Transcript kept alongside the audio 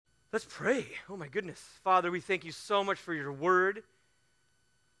Let's pray. Oh my goodness. Father, we thank you so much for your word.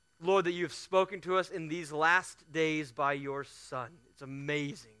 Lord, that you have spoken to us in these last days by your Son. It's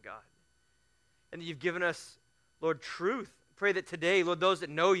amazing, God. And that you've given us, Lord, truth. Pray that today, Lord, those that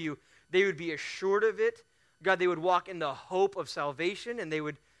know you, they would be assured of it. God, they would walk in the hope of salvation, and they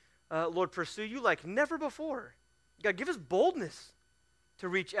would, Lord, pursue you like never before. God, give us boldness to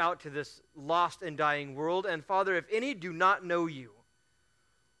reach out to this lost and dying world. And Father, if any do not know you,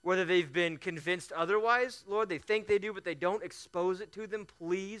 whether they've been convinced otherwise, Lord, they think they do, but they don't, expose it to them,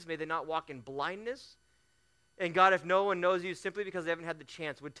 please. May they not walk in blindness. And God, if no one knows you simply because they haven't had the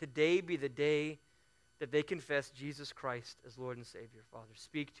chance, would today be the day that they confess Jesus Christ as Lord and Savior? Father,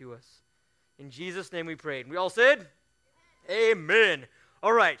 speak to us. In Jesus' name we prayed. We all said? Amen.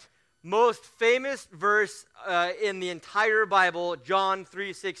 All right. Most famous verse in the entire Bible, John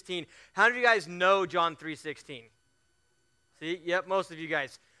 3:16. How many of you guys know John 3:16? See? Yep, most of you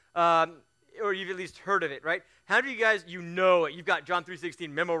guys. Or you've at least heard of it, right? How many of you guys, you know it? You've got John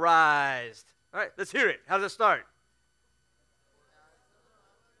 3:16 memorized. All right, let's hear it. How does it start?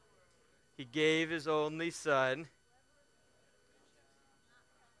 He gave his only son.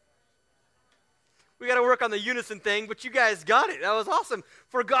 We got to work on the unison thing, but you guys got it. That was awesome.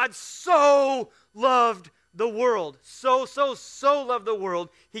 For God so loved the world, so loved the world,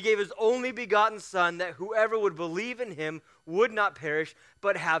 he gave his only begotten Son, that whoever would believe in him would not perish,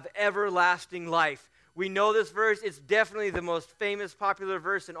 but have everlasting life. We know this verse. It's definitely the most famous, popular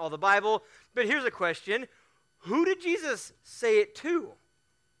verse in all the Bible. But here's a question. Who did Jesus say it to?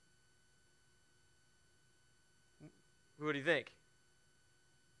 Who do you think?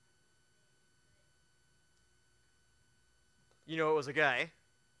 You know it was a guy.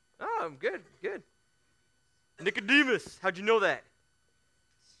 Oh, good. Nicodemus. How'd you know that?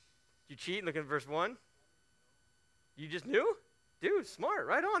 Did you cheat and look at verse 1? You just knew? Dude, smart,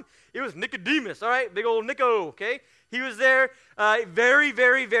 right on. It was Nicodemus, all right? Big old Nico, okay? He was there. Very,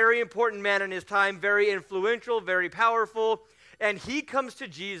 very, very important man in his time. Very influential, very powerful. And he comes to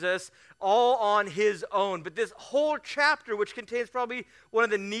Jesus all on his own. But this whole chapter, which contains probably one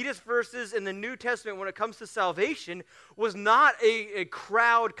of the neatest verses in the New Testament when it comes to salvation, was not a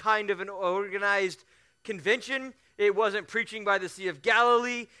crowd kind of an organized convention. It wasn't preaching by the Sea of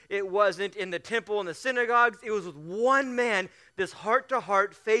Galilee. It wasn't in the temple and the synagogues. It was with one man, this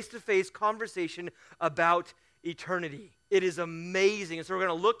heart-to-heart, face-to-face conversation about eternity. It is amazing. And so we're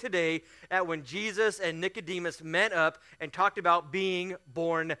going to look today at when Jesus and Nicodemus met up and talked about being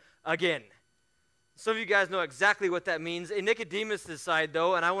born again. Some of you guys know exactly what that means. In Nicodemus' side,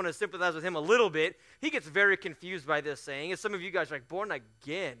 though, and I want to sympathize with him a little bit, he gets very confused by this saying. And some of you guys are like, born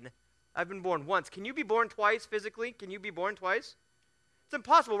again? I've been born once. Can you be born twice physically? Can you be born twice? It's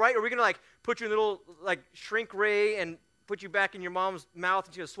impossible, right? Are we going to put you in a little shrink ray and put you back in your mom's mouth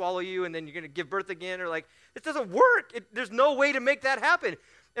and she's going to swallow you and then you're going to give birth again? Or it doesn't work. There's no way to make that happen.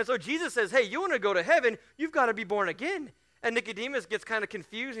 And so Jesus says, hey, you want to go to heaven, you've got to be born again. And Nicodemus gets kind of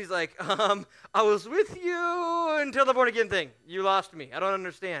confused. He's like, I was with you until the born again thing. You lost me. I don't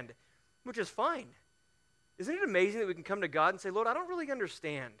understand. Which is fine. Isn't it amazing that we can come to God and say, Lord, I don't really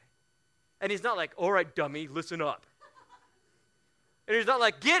understand. And he's not like, all right, dummy, listen up. And he's not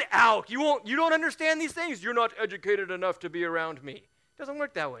like, get out. You don't understand these things. You're not educated enough to be around me. It doesn't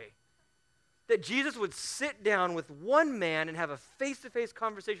work that way. That Jesus would sit down with one man and have a face-to-face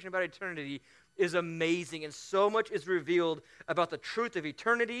conversation about eternity is amazing. And so much is revealed about the truth of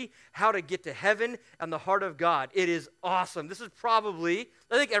eternity, how to get to heaven, and the heart of God. It is awesome. This is probably,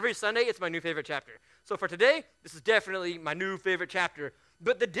 I think every Sunday, it's my new favorite chapter. So for today, this is definitely my new favorite chapter.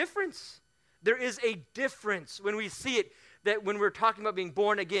 But the difference, there is a difference when we see it, that when we're talking about being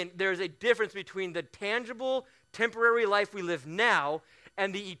born again, there is a difference between the tangible, temporary life we live now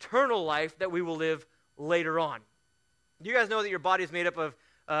and the eternal life that we will live later on. You guys know that your body is made up of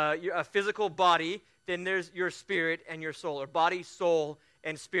a physical body, then there's your spirit and your soul, or body, soul,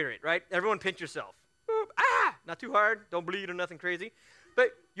 and spirit, right? Everyone pinch yourself. Boop, not too hard, don't bleed or nothing crazy.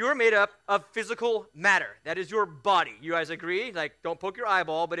 But you're made up of physical matter. That is your body. You guys agree? Don't poke your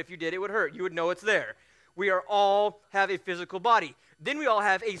eyeball, but if you did, it would hurt. You would know it's there. We are all have a physical body. Then we all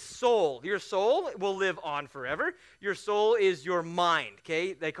have a soul. Your soul will live on forever. Your soul is your mind,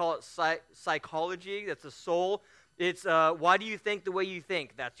 okay? They call it psychology. That's the soul. It's why do you think the way you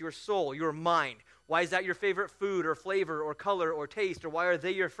think? That's your soul, your mind. Why is that your favorite food or flavor or color or taste? Or why are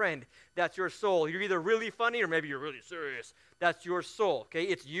they your friend? That's your soul. You're either really funny or maybe you're really serious. That's your soul, okay?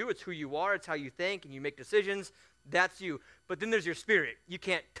 It's you. It's who you are. It's how you think and you make decisions. That's you. But then there's your spirit. You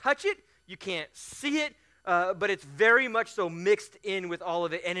can't touch it. You can't see it. But it's very much so mixed in with all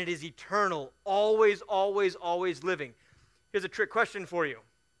of it, and it is eternal, always, always, always living. Here's a trick question for you.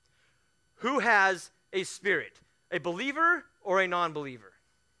 Who has a spirit? A believer or a non-believer?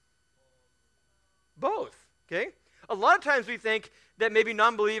 Both, okay? A lot of times we think that maybe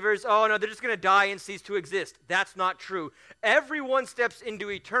non-believers, oh no, they're just going to die and cease to exist. That's not true. Everyone steps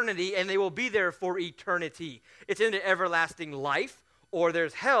into eternity, and they will be there for eternity. It's into everlasting life, or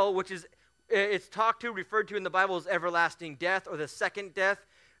there's hell, which is, it's referred to in the Bible as everlasting death, or the second death.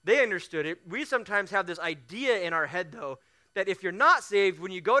 They understood it. We sometimes have this idea in our head, though, that if you're not saved,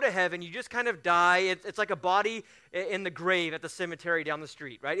 when you go to heaven, you just kind of die. It's like a body in the grave at the cemetery down the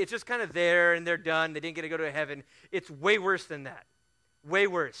street, right? It's just kind of there, and they're done. They didn't get to go to heaven. It's way worse than that. Way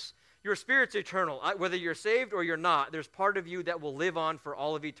worse. Your spirit's eternal. Whether you're saved or you're not, there's part of you that will live on for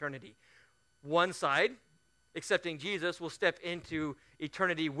all of eternity. One side, accepting Jesus, will step into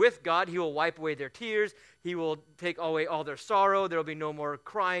eternity with God. He will wipe away their tears. He will take away all their sorrow. There will be no more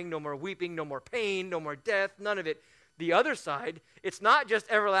crying, no more weeping, no more pain, no more death, none of it. The other side, it's not just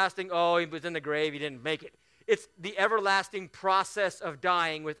everlasting, oh, he was in the grave, he didn't make it. It's the everlasting process of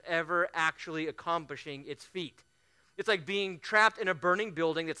dying with ever actually accomplishing its feat. It's like being trapped in a burning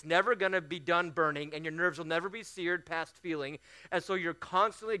building that's never going to be done burning, and your nerves will never be seared past feeling. And so you're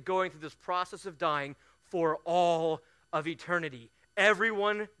constantly going through this process of dying for all of eternity.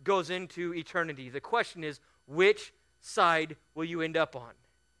 Everyone goes into eternity. The question is, which side will you end up on?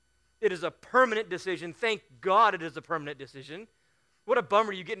 It is a permanent decision. Thank God it is a permanent decision. What a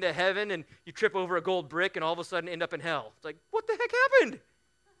bummer, you get into heaven and you trip over a gold brick and all of a sudden end up in hell. It's like, what the heck happened?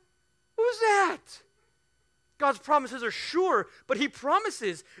 What was that? God's promises are sure, but he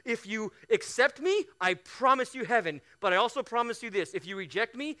promises, if you accept me, I promise you heaven. But I also promise you this, if you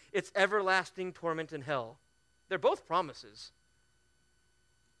reject me, it's everlasting torment in hell. They're both promises.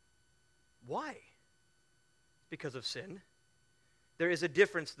 Why? Because of sin. There is a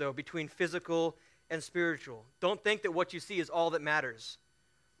difference, though, between physical and spiritual. Don't think that what you see is all that matters.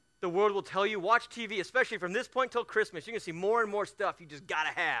 The world will tell you, watch TV, especially from this point till Christmas. You're going to see more and more stuff you just got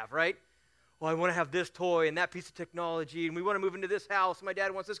to have, right? Well, I want to have this toy and that piece of technology, and we want to move into this house, and my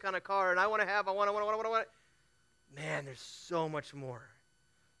dad wants this kind of car, and I want. Man, there's so much more.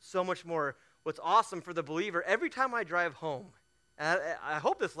 So much more. What's awesome for the believer, every time I drive home, and I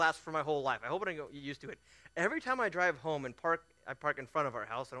hope this lasts for my whole life. I hope I don't get used to it. Every time I drive home and I park in front of our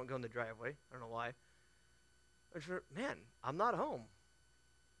house. I don't go in the driveway. I don't know why. Man, I'm not home.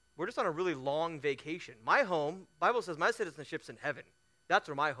 We're just on a really long vacation. My home, Bible says my citizenship's in heaven. That's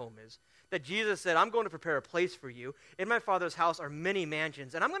where my home is. That Jesus said, I'm going to prepare a place for you. In my Father's house are many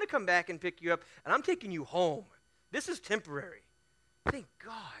mansions, and I'm going to come back and pick you up, and I'm taking you home. This is temporary. Thank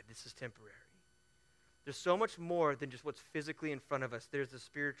God this is temporary. There's so much more than just what's physically in front of us. There's the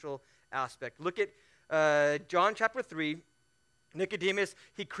spiritual aspect. Look at John chapter 3. Nicodemus,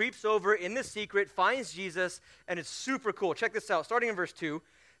 he creeps over in the secret, finds Jesus, and it's super cool. Check this out. Starting in verse 2.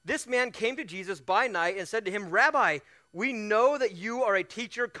 This man came to Jesus by night and said to him, Rabbi, we know that you are a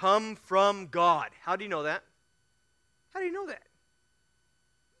teacher come from God. How do you know that? How do you know that?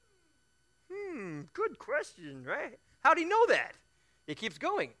 Good question, right? How do you know that? He keeps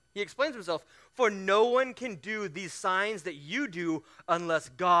going. He explains himself. For no one can do these signs that you do unless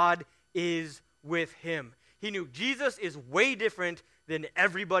God is with him. He knew Jesus is way different than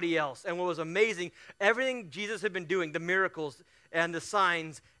everybody else. And what was amazing, everything Jesus had been doing, the miracles and the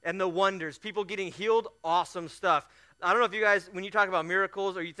signs and the wonders, people getting healed, awesome stuff. I don't know if you guys, when you talk about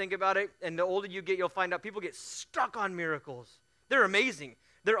miracles or you think about it, and the older you get, you'll find out people get stuck on miracles. They're amazing.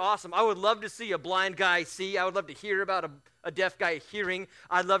 They're awesome. I would love to see a blind guy see. I would love to hear about a deaf guy hearing.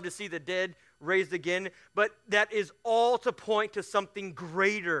 I'd love to see the dead raised again. But that is all to point to something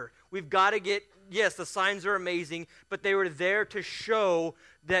greater. We've got to get, yes, the signs are amazing, but they were there to show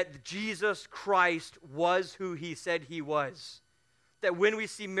that Jesus Christ was who he said he was. That when we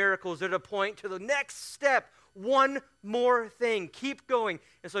see miracles, they're to point to the next step. One more thing. Keep going.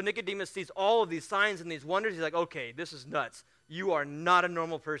 And so Nicodemus sees all of these signs and these wonders. He's like, okay, this is nuts. You are not a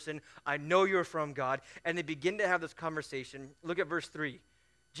normal person. I know you're from God. And they begin to have this conversation. Look at verse 3.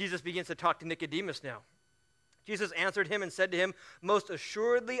 Jesus begins to talk to Nicodemus now. Jesus answered him and said to him, most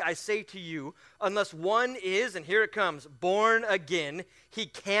assuredly I say to you, unless one is, and here it comes, born again, he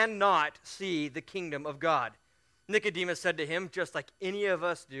cannot see the kingdom of God. Nicodemus said to him, just like any of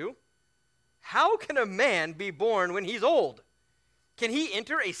us do, how can a man be born when he's old? Can he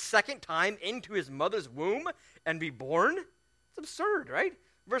enter a second time into his mother's womb and be born? It's absurd, right?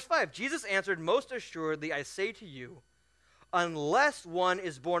 Verse 5, Jesus answered, most assuredly I say to you, unless one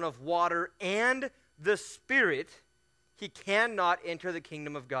is born of water and the Spirit, he cannot enter the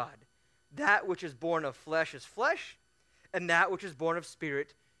kingdom of God. That which is born of flesh is flesh, and that which is born of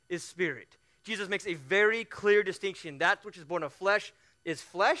spirit is spirit. Jesus makes a very clear distinction. That which is born of flesh is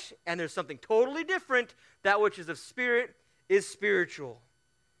flesh, and there's something totally different. That which is of spirit is spiritual.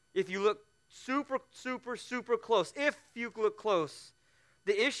 If you look super, super, super close, if you look close,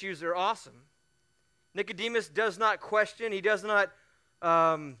 the issues are awesome. Nicodemus does not question. He does not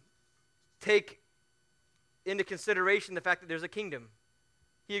take into consideration the fact that there's a kingdom.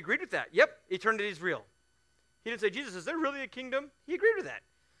 He agreed with that. Yep, eternity is real. He didn't say, Jesus, is there really a kingdom? He agreed with that.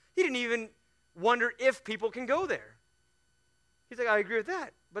 He didn't even wonder if people can go there. He's like, I agree with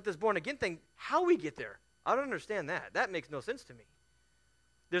that. But this born again thing, how we get there, I don't understand that. That makes no sense to me.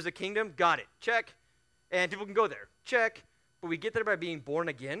 There's a kingdom, got it, check. And people can go there, check. But we get there by being born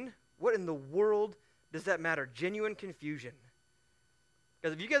again? What in the world does that matter? Genuine confusion.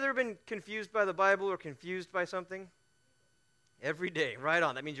 Because have you guys ever been confused by the Bible or confused by something? Every day, right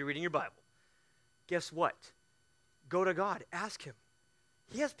on. That means you're reading your Bible. Guess what? Go to God. Ask him.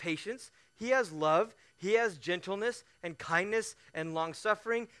 He has patience. He has love. He has gentleness and kindness and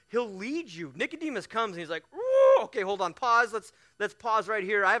long-suffering. He'll lead you. Nicodemus comes and he's like, ooh, okay, hold on, pause. Let's pause right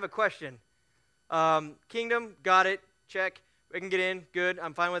here. I have a question. Kingdom, got it, check. We can get in, good,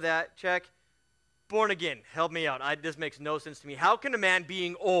 I'm fine with that, check. Born again, help me out. This makes no sense to me. How can a man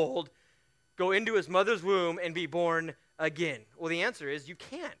being old go into his mother's womb and be born again? Well, the answer is you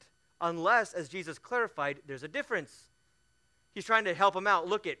can't, unless, as Jesus clarified, there's a difference. He's trying to help him out.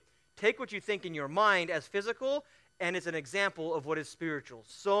 Look at, take what you think in your mind as physical, and it's an example of what is spiritual.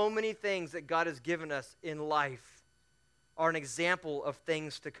 So many things that God has given us in life are an example of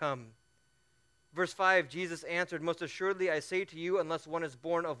things to come. Verse 5, Jesus answered, most assuredly I say to you, unless one is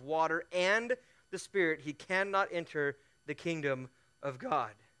born of water and the Spirit, he cannot enter the kingdom of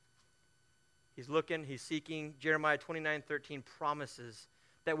God. He's looking, he's seeking. Jeremiah 29:13 promises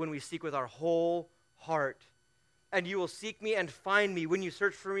that when we seek with our whole heart, and you will seek me and find me when you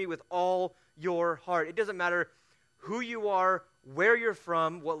search for me with all your heart. It doesn't matter who you are, where you're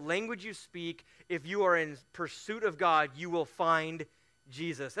from, what language you speak. If you are in pursuit of God, you will find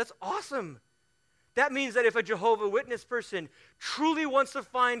Jesus. That's awesome. That means that if a Jehovah's Witness person truly wants to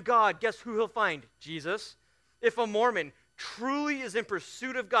find God, guess who he'll find? Jesus. If a Mormon truly is in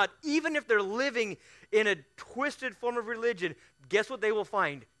pursuit of God, even if they're living in a twisted form of religion, guess what they will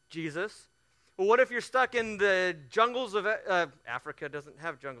find? Jesus. Well, what if you're stuck in the jungles of Africa? Doesn't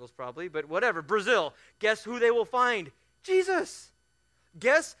have jungles probably, but whatever, Brazil. Guess who they will find? Jesus.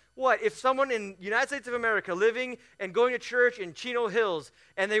 Guess what? If someone in the United States of America living and going to church in Chino Hills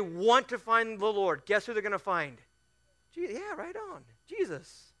and they want to find the Lord, guess who they're going to find? Yeah, right on.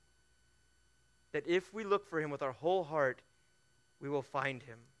 Jesus. That if we look for him with our whole heart, we will find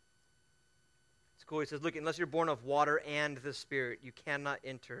him. It's cool. He says, look, unless you're born of water and the Spirit, you cannot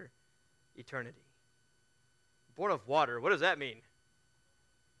enter eternity. Born of water, what does that mean?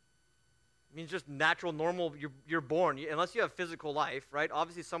 It means just natural, normal, you're born. Unless you have physical life, right?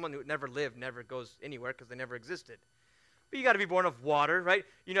 Obviously someone who never lived never goes anywhere because they never existed. But you got to be born of water, right?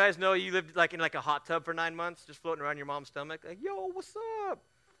 You guys know you lived in a hot tub for 9 months, just floating around your mom's stomach. Like, yo, what's up?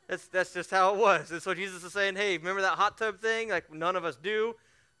 That's just how it was. And so Jesus is saying, hey, remember that hot tub thing? Like, none of us do.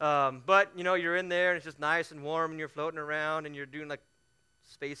 But, you're in there, and it's just nice and warm, and you're floating around, and you're doing,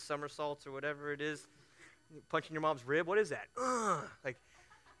 space somersaults or whatever it is. Punching your mom's rib. What is that?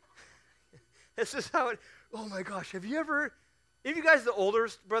 This is how it, oh my gosh, have you guys the older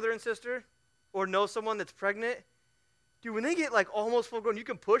brother and sister, or know someone that's pregnant? Dude, when they get almost full grown, you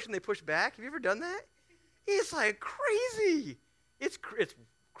can push and they push back. Have you ever done that? It's crazy. It's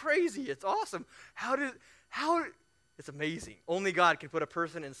crazy. It's awesome. It's amazing. Only God can put a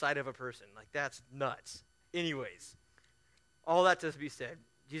person inside of a person. That's nuts. Anyways, all that to be said,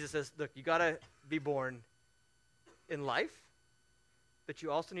 Jesus says, look, you got to be born in life, but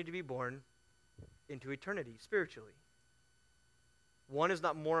you also need to be born into eternity, spiritually. One is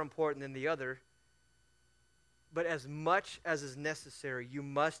not more important than the other, but as much as is necessary, you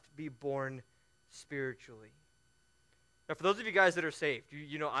must be born spiritually. Now, for those of you guys that are saved,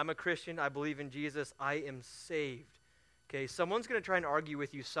 you know I'm a Christian, I believe in Jesus, I am saved. Okay, someone's going to try and argue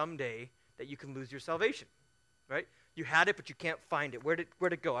with you someday that you can lose your salvation, right? You had it, but you can't find it. Where'd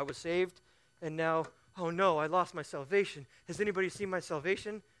it go? I was saved, and now, oh no, I lost my salvation. Has anybody seen my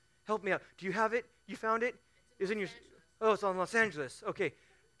salvation? Help me out. Do you have it? You found it? Is in your? Oh, it's on Los Angeles. Okay,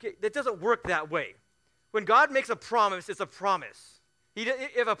 that doesn't work that way. When God makes a promise, it's a promise.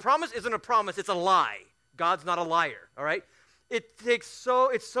 If a promise isn't a promise, it's a lie. God's not a liar. All right. It's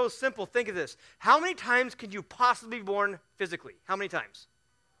so simple. Think of this. How many times can you possibly be born physically? How many times?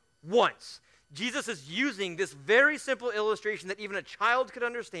 Once. Jesus is using this very simple illustration that even a child could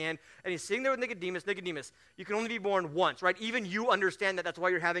understand, and he's sitting there with Nicodemus. Nicodemus, you can only be born once, right? Even you understand that. That's why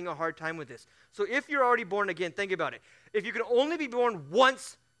you're having a hard time with this. So if you're already born again, think about it. If you can only be born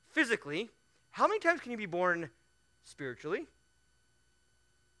once physically, how many times can you be born spiritually?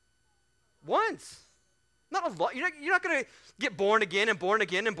 Once. Not a lot. You're not going to get born again and born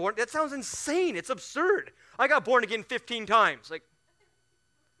again and born. That sounds insane. It's absurd. I got born again 15 times. Like,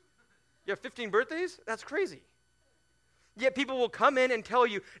 you have 15 birthdays? That's crazy. Yet people will come in and tell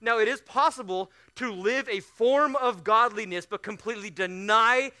you, now it is possible to live a form of godliness but completely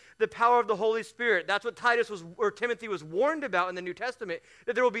deny the power of the Holy Spirit. That's what Timothy was warned about in the New Testament,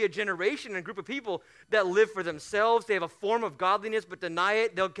 that there will be a generation and a group of people that live for themselves. They have a form of godliness but deny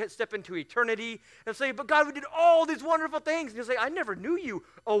it. They'll step into eternity and say, but God, we did all these wonderful things. And he'll say, I never knew you.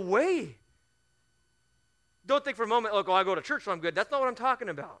 Away. Don't think for a moment, look, I go to church so I'm good. That's not what I'm talking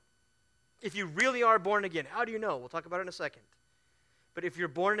about. If you really are born again, how do you know? We'll talk about it in a second. But if you're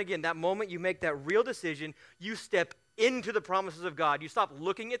born again, that moment you make that real decision, you step into the promises of God. You stop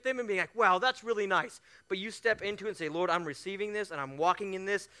looking at them and being like, wow, that's really nice. But you step into it and say, Lord, I'm receiving this, and I'm walking in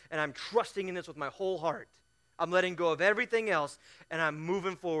this, and I'm trusting in this with my whole heart. I'm letting go of everything else, and I'm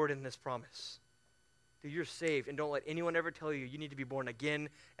moving forward in this promise. Dude, you're saved, and don't let anyone ever tell you need to be born again,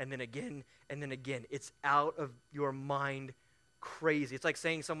 and then again, and then again. It's out of your mind crazy. It's like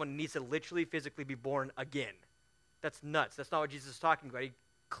saying someone needs to literally physically be born again. That's nuts. That's not what Jesus is talking about. He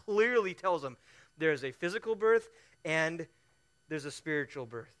clearly tells them there's a physical birth and there's a spiritual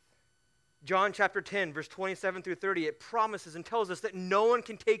birth. John chapter 10, verse 27 through 30, it promises and tells us that no one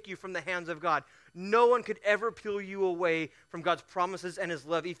can take you from the hands of God. No one could ever peel you away from God's promises and his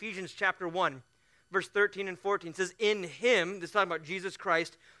love. Ephesians chapter 1, verse 13 and 14 says, in him, this is talking about Jesus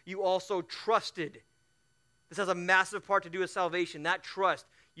Christ, you also trusted. This has a massive part to do with salvation, that trust.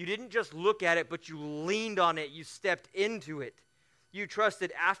 You didn't just look at it, but you leaned on it. You stepped into it. You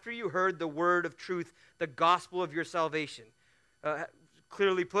trusted after you heard the word of truth, the gospel of your salvation.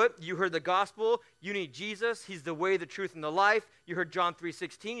 Clearly put, you heard the gospel. You need Jesus. He's the way, the truth, and the life. You heard John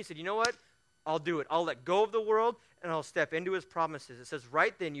 3:16. You said, you know what? I'll do it. I'll let go of the world, and I'll step into his promises. It says,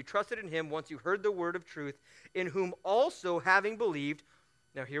 right then, you trusted in him once you heard the word of truth, in whom also, having believed,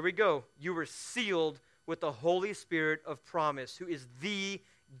 now here we go, you were sealed with the Holy Spirit of promise, who is the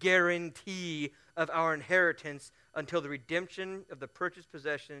guarantee of our inheritance until the redemption of the purchased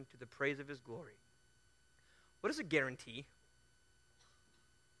possession to the praise of his glory. What is a guarantee?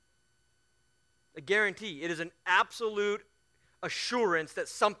 A guarantee. It is an absolute assurance that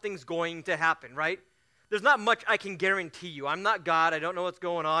something's going to happen, right? There's not much I can guarantee you. I'm not God. I don't know what's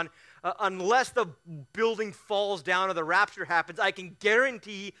going on. Unless the building falls down or the rapture happens, I can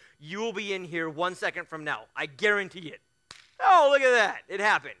guarantee you will be in here 1 second from now. I guarantee it. Oh, look at that. It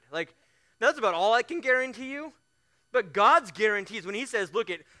happened. Like, that's about all I can guarantee you. But God's guarantees, when he says, look,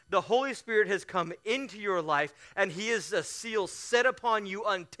 the Holy Spirit has come into your life, and he is a seal set upon you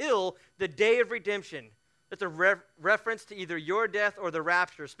until the day of redemption. That's a reference to either your death or the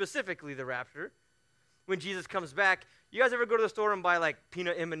rapture, specifically the rapture. When Jesus comes back, you guys ever go to the store and buy like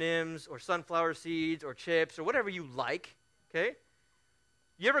peanut M&Ms or sunflower seeds or chips or whatever you like, okay?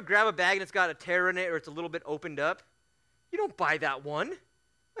 You ever grab a bag and it's got a tear in it or it's a little bit opened up? You don't buy that one.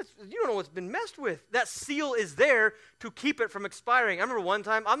 You don't know what's been messed with. That seal is there to keep it from expiring. I remember one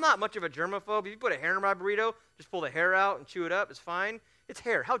time, I'm not much of a germaphobe. If you put a hair in my burrito, just pull the hair out and chew it up. It's fine. It's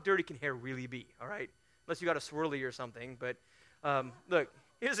hair. How dirty can hair really be, all right? Unless you got a swirly or something. But look,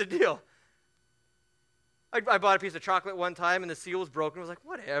 here's the deal. I bought a piece of chocolate one time, and the seal was broken. I was like,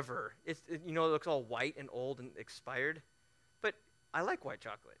 whatever. It looks all white and old and expired. But I like white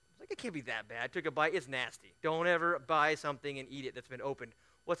chocolate. I was like, it can't be that bad. I took a bite. It's nasty. Don't ever buy something and eat it that's been opened.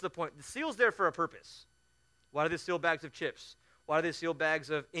 What's the point? The seal's there for a purpose. Why do they seal bags of chips? Why do they seal bags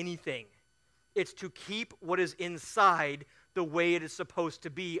of anything? It's to keep what is inside the way it is supposed to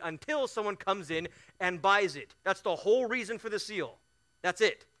be until someone comes in and buys it. That's the whole reason for the seal. That's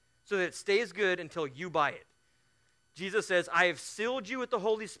it. So that it stays good until you buy it. Jesus says, I have sealed you with the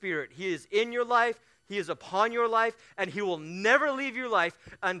Holy Spirit. He is in your life. He is upon your life. And he will never leave your life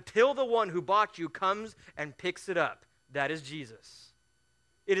until the one who bought you comes and picks it up. That is Jesus.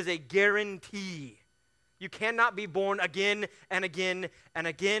 It is a guarantee. You cannot be born again and again and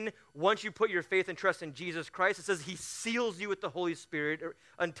again. Once you put your faith and trust in Jesus Christ, it says he seals you with the Holy Spirit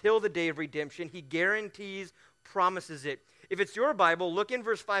until the day of redemption. He guarantees, promises it. If it's your Bible, look in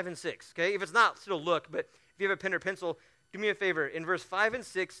verse 5 and 6, okay? If it's not, still look, but if you have a pen or pencil, do me a favor. In verse 5 and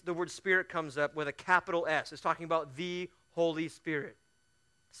 6, the word Spirit comes up with a capital S. It's talking about the Holy Spirit.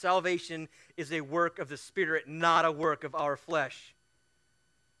 Salvation is a work of the Spirit, not a work of our flesh.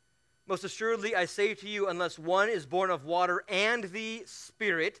 Most assuredly, I say to you, unless one is born of water and the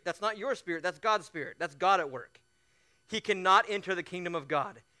Spirit, that's not your spirit, that's God's Spirit, that's God at work, he cannot enter the kingdom of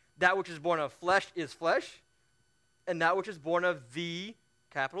God. That which is born of flesh is flesh, and that which is born of the,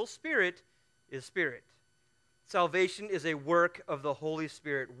 capital Spirit, is spirit. Salvation is a work of the Holy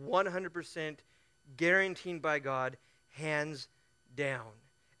Spirit, 100% guaranteed by God, hands down.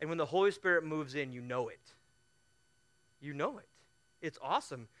 And when the Holy Spirit moves in, you know it. You know it. It's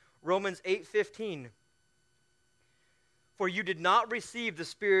awesome. Romans 8:15. For you did not receive the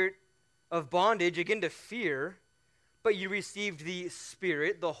spirit of bondage, again to fear, but you received the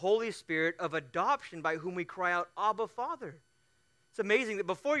Spirit, the Holy Spirit of adoption, by whom we cry out, Abba, Father. It's amazing that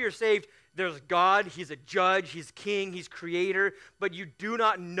before you're saved, there's God, he's a judge, he's king, he's creator, but you do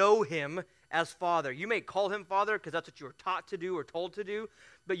not know him as Father. You may call him Father because that's what you were taught to do or told to do,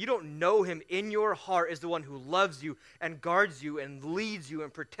 but you don't know him in your heart as the one who loves you and guards you and leads you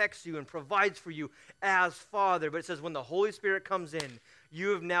and protects you and provides for you as Father. But it says when the Holy Spirit comes in,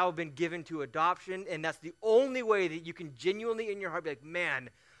 you have now been given to adoption, and that's the only way that you can genuinely in your heart be like, man,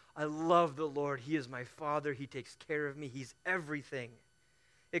 I love the Lord. He is my Father. He takes care of me. He's everything.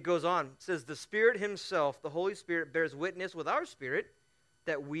 It goes on. It says, the Spirit himself, the Holy Spirit, bears witness with our spirit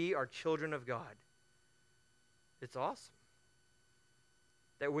that we are children of God. It's awesome.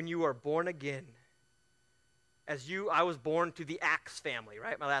 That when you are born again, I was born to the Axe family,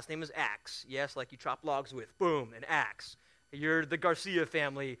 right? My last name is Axe. Yes, like you chop logs with. Boom, an axe. You're the Garcia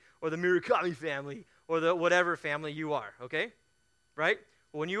family or the Murakami family or the whatever family you are, okay? Right?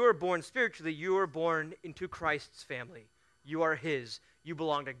 When you are born spiritually, you are born into Christ's family. You are his. You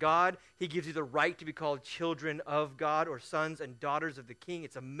belong to God. He gives you the right to be called children of God or sons and daughters of the King.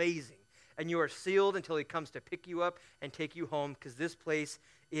 It's amazing. And you are sealed until he comes to pick you up and take you home, because this place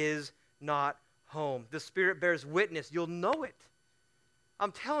is not home. The Spirit bears witness. You'll know it.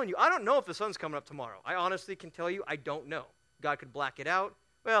 I'm telling you, I don't know if the sun's coming up tomorrow. I honestly can tell you I don't know. God could black it out.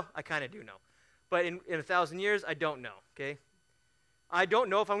 Well, I kind of do know. But in 1,000 years, I don't know, okay? I don't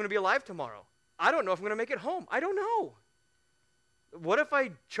know if I'm going to be alive tomorrow. I don't know if I'm going to make it home. I don't know. What if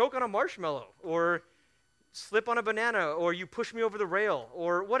I choke on a marshmallow or slip on a banana or you push me over the rail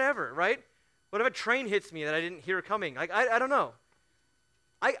or whatever, right? What if a train hits me that I didn't hear coming? Like, I don't know.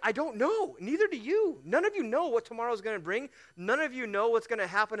 I don't know. Neither do you. None of you know what tomorrow's going to bring. None of you know what's going to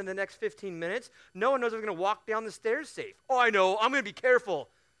happen in the next 15 minutes. No one knows if we're going to walk down the stairs safe. Oh, I know. I'm going to be careful.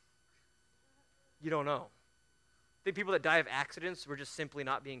 You don't know. Think people that die of accidents were just simply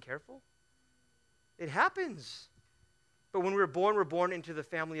not being careful? It happens. But when we're born into the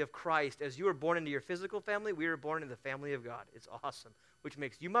family of Christ. As you were born into your physical family, we were born into the family of God. It's awesome. Which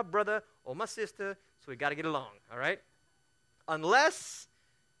makes you my brother or my sister, so we got to get along, all right? Unless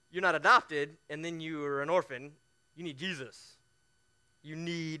you're not adopted and then you are an orphan, you need Jesus. You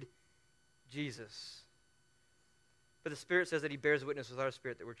need Jesus. But the Spirit says that he bears witness with our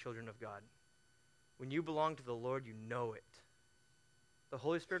spirit that we're children of God. When you belong to the Lord, you know it. The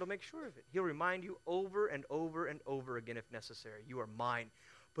Holy Spirit will make sure of it. He'll remind you over and over and over again if necessary. You are mine.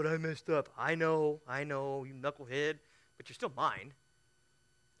 But I messed up. I know, you knucklehead. But you're still mine.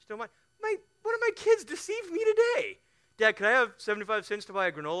 Still mine. One of my kids deceived me today. Dad, can I have 75 cents to buy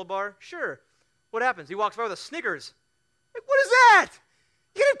a granola bar? Sure. What happens? He walks by with a Snickers. Like, what is that?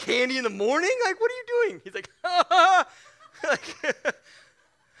 You can have candy in the morning? Like, what are you doing? He's like, ha ha. Like,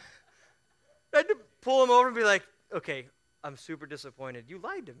 I had to pull him over and be like, okay, I'm super disappointed. You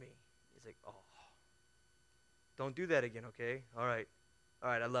lied to me. He's like, oh, don't do that again, okay? All right,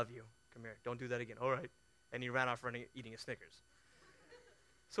 I love you. Come here. Don't do that again. All right. And he ran off running, eating a Snickers.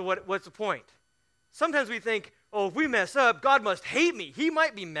 So what's the point? Sometimes we think, oh, if we mess up, God must hate me. He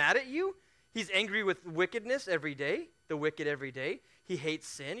might be mad at you. He's angry with wickedness every day, the wicked every day. He hates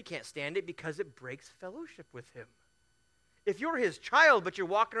sin. He can't stand it because it breaks fellowship with him. If you're his child, but you're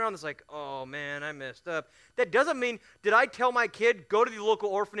walking around it's like, oh, man, I messed up, that doesn't mean, did I tell my kid, go to the local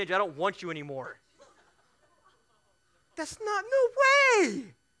orphanage, I don't want you anymore. That's not, no way.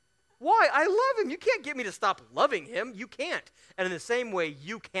 Why? I love him. You can't get me to stop loving him. You can't. And in the same way,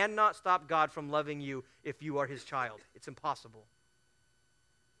 you cannot stop God from loving you if you are his child. It's impossible.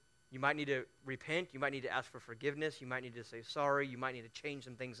 You might need to repent. You might need to ask for forgiveness. You might need to say sorry. You might need to change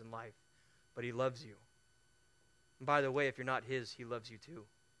some things in life. But he loves you. And by the way, if you're not his, he loves you too.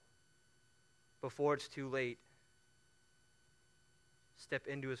 Before it's too late, step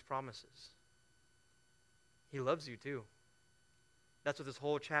into his promises. He loves you too. That's what this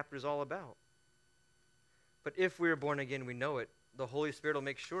whole chapter is all about. But if we are born again, we know it. The Holy Spirit will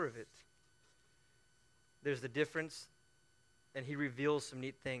make sure of it. There's the difference, and he reveals some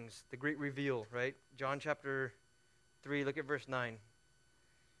neat things. The great reveal, right? John chapter 3, look at verse 9.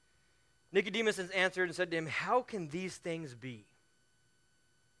 Nicodemus answered and said to him, how can these things be?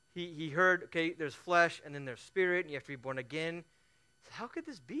 He heard, okay, there's flesh and then there's spirit, and you have to be born again. He said, how could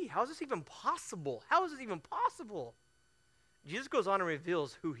this be? How is this even possible? How is this even possible? Jesus goes on and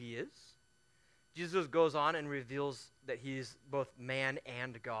reveals who he is. Jesus goes on and reveals that he's both man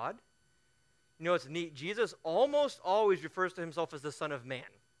and God. You know, it's neat. Jesus almost always refers to himself as the Son of Man.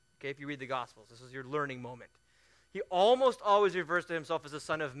 Okay, if you read the Gospels, this is your learning moment. He almost always refers to himself as the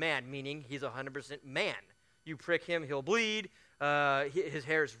Son of Man, meaning he's 100% man. You prick him, he'll bleed. His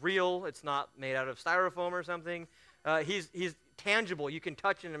hair is real. It's not made out of styrofoam or something. He's tangible. You can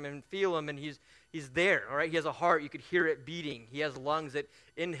touch him and feel him, and he's there, all right? He has a heart. You could hear it beating. He has lungs that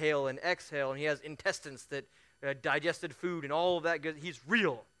inhale and exhale, and he has intestines that digested food and all of that good. He's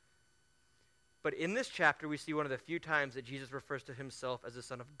real. But in this chapter, we see one of the few times that Jesus refers to himself as the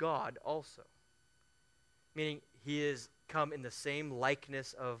Son of God also, meaning he is come in the same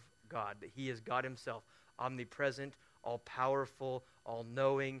likeness of God, that he is God himself, omnipresent, all-powerful,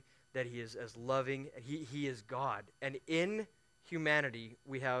 all-knowing, that he is as loving. He is God. And in humanity,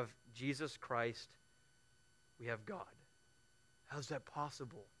 we have Jesus Christ. We have God. How's that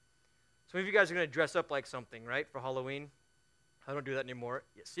possible? Some of you guys are going to dress up like something, right, for Halloween. I don't do that anymore.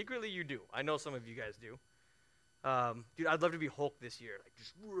 Yeah, secretly, you do. I know some of you guys do. Dude, I'd love to be Hulk this year. Like,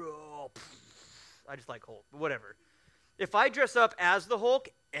 just, I just like Hulk, but whatever. If I dress up as the Hulk,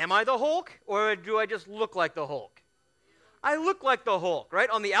 am I the Hulk, or do I just look like the Hulk? I look like the Hulk, right?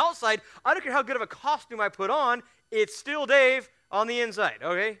 On the outside, I don't care how good of a costume I put on, it's still Dave on the inside,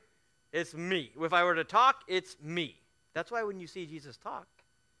 okay? It's me. If I were to talk, it's me. That's why when you see Jesus talk,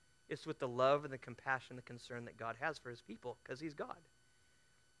 it's with the love and the compassion, the concern that God has for his people, because he's God.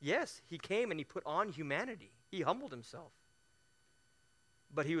 Yes, he came and he put on humanity. He humbled himself.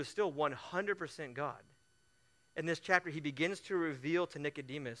 But he was still 100% God. In this chapter, he begins to reveal to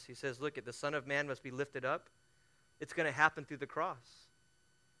Nicodemus, he says, look, the Son of Man must be lifted up. It's going to happen through the cross.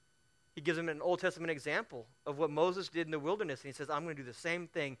 He gives him an Old Testament example of what Moses did in the wilderness, and he says, I'm going to do the same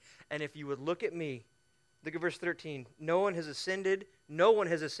thing. And if you would look at me, look at verse 13. No one has ascended,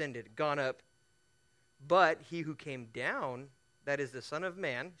 gone up, but he who came down, that is the Son of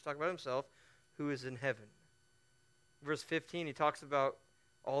Man, he's talking about himself, who is in heaven. Verse 15, he talks about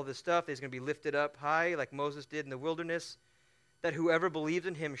all this stuff. He's going to be lifted up high like Moses did in the wilderness, that whoever believes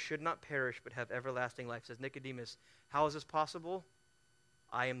in him should not perish but have everlasting life. Says Nicodemus, how is this possible?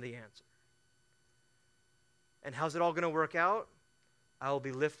 I am the answer. And how's it all going to work out? I will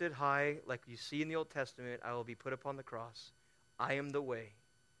be lifted high like you see in the Old Testament. I will be put upon the cross. I am the way,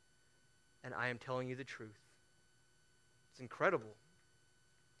 and I am telling you the truth. It's incredible.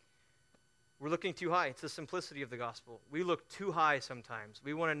 We're looking too high. It's the simplicity of the gospel. We look too high sometimes.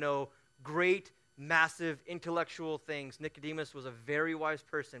 We want to know great, massive, intellectual things. Nicodemus was a very wise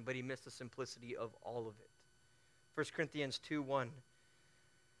person, but he missed the simplicity of all of it. 1 Corinthians 2:1.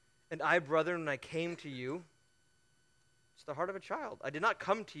 And I, brethren, when I came to you, it's the heart of a child. I did not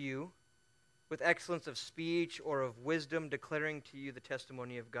come to you with excellence of speech or of wisdom, declaring to you the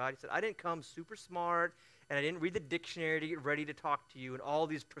testimony of God. He said, I didn't come super smart, and I didn't read the dictionary to get ready to talk to you in all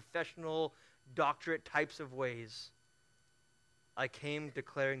these professional, doctorate types of ways. I came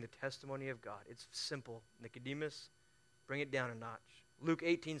declaring the testimony of God. It's simple. Nicodemus, bring it down a notch. Luke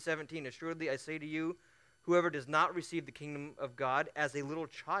 18:17, assuredly I say to you, whoever does not receive the kingdom of God as a little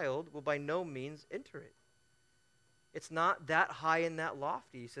child will by no means enter it. It's not that high and that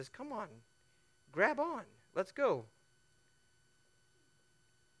lofty. He says, come on, grab on, let's go.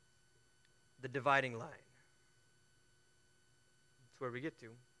 The dividing line. That's where we get to.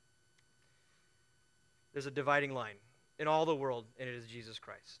 There's a dividing line in all the world, and it is Jesus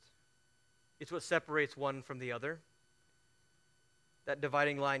Christ. It's what separates one from the other. That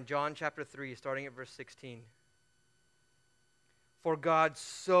dividing line, John chapter 3, starting at verse 16. For God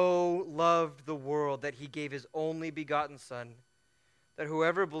so loved the world that he gave his only begotten Son, that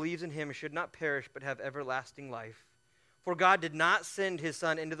whoever believes in him should not perish but have everlasting life. For God did not send his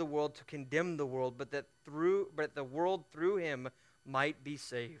Son into the world to condemn the world, but that the world through him might be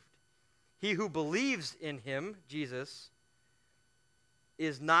saved. He who believes in him, Jesus,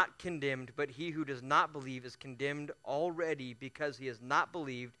 is not condemned, but he who does not believe is condemned already because he has not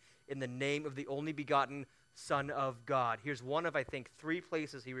believed in the name of the only begotten Son of God. Here's one of, I think, 3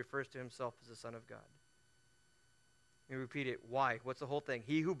 places he refers to himself as the Son of God. Let me repeat it. Why? What's the whole thing?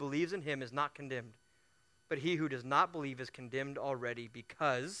 He who believes in him is not condemned, but he who does not believe is condemned already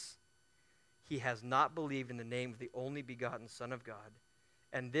because he has not believed in the name of the only begotten Son of God.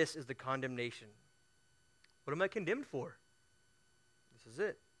 And this is the condemnation. What am I condemned for? This is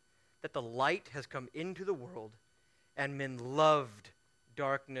it. That the light has come into the world, and men loved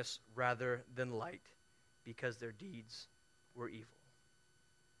darkness rather than light because their deeds were evil.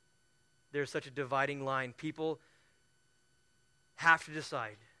 There's such a dividing line. People have to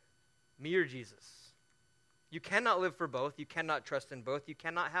decide, me or Jesus. You cannot live for both. You cannot trust in both. You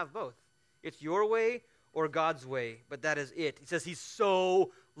cannot have both. It's your way or God's way, but that is it. He says he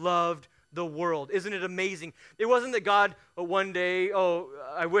so loved the world. Isn't it amazing? It wasn't that God one day,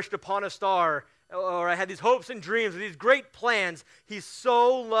 I wished upon a star, or I had these hopes and dreams, or these great plans. He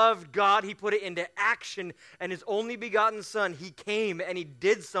so loved God, he put it into action, and his only begotten Son, he came and he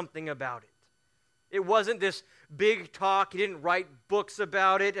did something about it. It wasn't this big talk. He didn't write books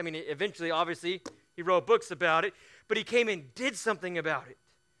about it. I mean, eventually, obviously, he wrote books about it, but he came and did something about it.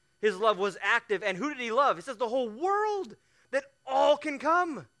 His love was active, and who did he love? It says the whole world, that all can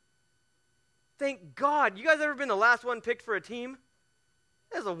come. Thank God. You guys ever been the last one picked for a team?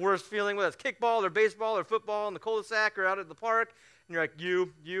 That's the worst feeling, whether it's kickball or baseball or football in the cul-de-sac or out at the park. And you're like,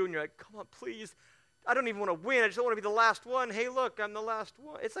 you, and you're like, come on, please. I don't even want to win. I just don't want to be the last one. Hey, look, I'm the last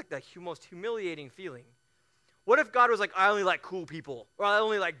one. It's like the most humiliating feeling. What if God was like, I only like cool people, or I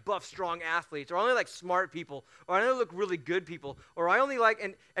only like buff, strong athletes, or I only like smart people, or I only look really good people, or I only like,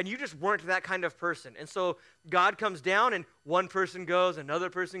 and you just weren't that kind of person. And so God comes down, and one person goes,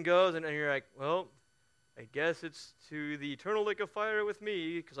 another person goes, and you're like, well, I guess it's to the eternal lake of fire with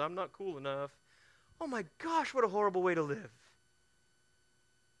me, because I'm not cool enough. Oh my gosh, what a horrible way to live.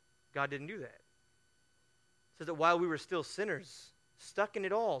 God didn't do that. It says that while we were still sinners, stuck in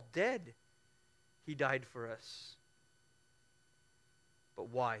it all, dead, he died for us. But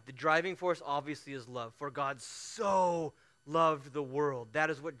why? The driving force obviously is love. For God so loved the world.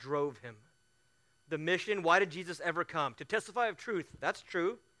 That is what drove him. The mission, why did Jesus ever come? To testify of truth. That's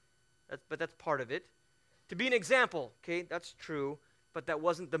true. But that's part of it. To be an example. Okay, that's true. But that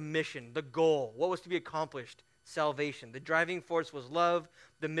wasn't the mission, the goal. What was to be accomplished? Salvation. The driving force was love.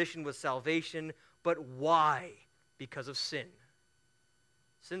 The mission was salvation. But why? Because of sin.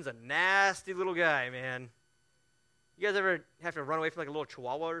 Sin's a nasty little guy, man. You guys ever have to run away from like a little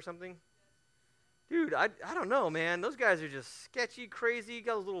chihuahua or something? Dude, I don't know, man. Those guys are just sketchy, crazy,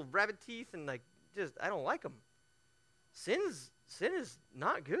 got those little rabbit teeth, and like, just, I don't like them. Sin is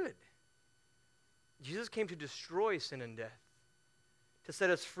not good. Jesus came to destroy sin and death, to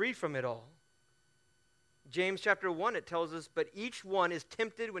set us free from it all. James chapter 1, it tells us, but each one is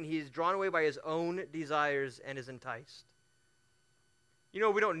tempted when he is drawn away by his own desires and is enticed. You know,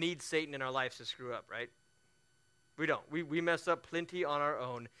 we don't need Satan in our lives to screw up, right? We don't. We mess up plenty on our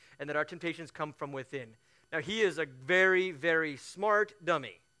own, and that our temptations come from within. Now, he is a very, very smart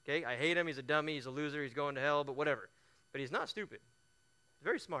dummy, okay? I hate him. He's a dummy. He's a loser. He's going to hell, but whatever. But he's not stupid. He's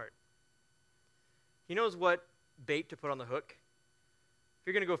very smart. He knows what bait to put on the hook. If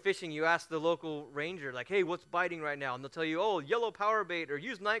you're going to go fishing, you ask the local ranger, like, hey, what's biting right now? And they'll tell you, oh, yellow power bait, or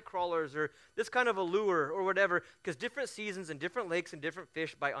use night crawlers, or this kind of a lure, or whatever, because different seasons and different lakes and different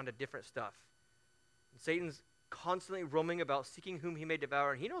fish bite onto different stuff. And Satan's constantly roaming about, seeking whom he may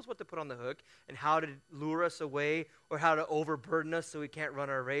devour, and he knows what to put on the hook, and how to lure us away, or how to overburden us so we can't run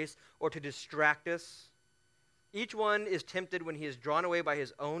our race, or to distract us. Each one is tempted when he is drawn away by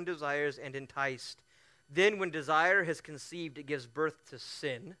his own desires and enticed. Then when desire has conceived, it gives birth to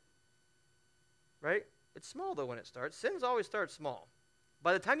sin. Right? It's small, though, when it starts. Sins always start small.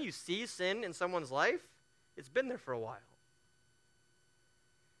 By the time you see sin in someone's life, it's been there for a while.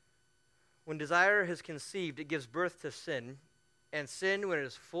 When desire has conceived, it gives birth to sin. And sin, when it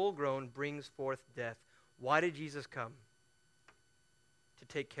is full grown, brings forth death. Why did Jesus come? To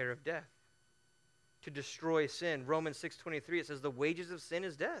take care of death. To destroy sin. Romans 6:23, it says, the wages of sin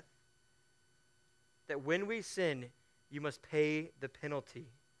is death. That when we sin, you must pay the penalty.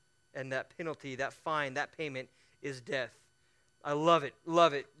 And that penalty, that fine, that payment is death. I love it,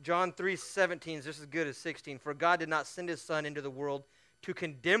 love it. John 3:17 is just as good as 16. For God did not send his Son into the world to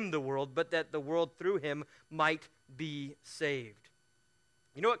condemn the world, but that the world through him might be saved.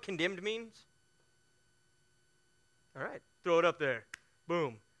 You know what condemned means? All right, throw it up there.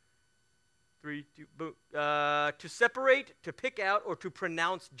 Boom. 3, 2, boom. To separate, to pick out, or to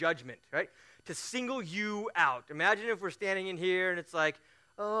pronounce judgment, right? To single you out. Imagine if we're standing in here and it's like,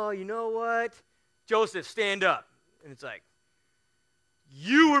 oh, you know what? Joseph, stand up. And it's like,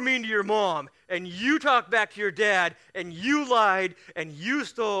 you were mean to your mom, and you talked back to your dad, and you lied, and you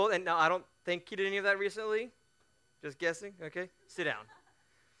stole. And now I don't think you did any of that recently. Just guessing? Okay, sit down.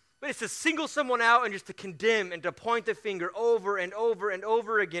 But it's to single someone out and just to condemn and to point the finger over and over and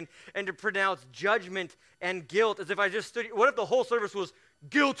over again and to pronounce judgment and guilt as if I just stood. What if the whole service was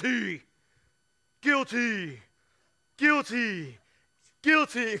guilty? Guilty, guilty,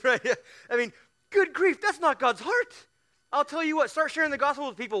 guilty, right? I mean, good grief, that's not God's heart. I'll tell you what, start sharing the gospel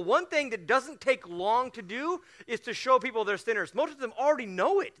with people. One thing that doesn't take long to do is to show people they're sinners. Most of them already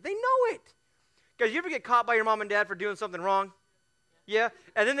know it. They know it. Guys, you ever get caught by your mom and dad for doing something wrong? Yeah?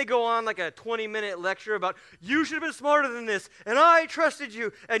 And then they go on like a 20-minute lecture about, you should have been smarter than this, and I trusted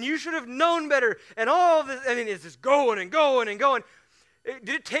you, and you should have known better, and all this. I mean, it's just going and going and going. Did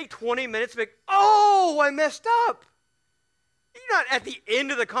it take 20 minutes to make, oh, I messed up? You're not at the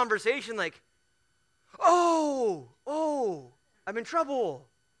end of the conversation like, oh, I'm in trouble.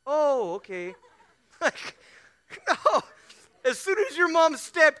 Oh, okay. Like, no. As soon as your mom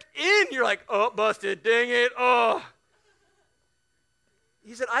stepped in, you're like, oh, busted, dang it, oh.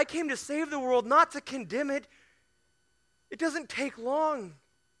 He said, I came to save the world, not to condemn it. It doesn't take long.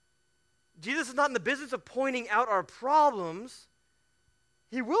 Jesus is not in the business of pointing out our problems.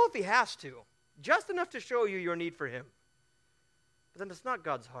 He will if he has to, just enough to show you your need for him. But then it's not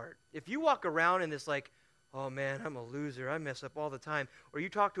God's heart. If you walk around in this like, oh man, I'm a loser, I mess up all the time, or you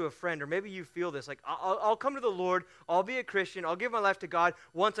talk to a friend, or maybe you feel this, like, I'll come to the Lord, I'll be a Christian, I'll give my life to God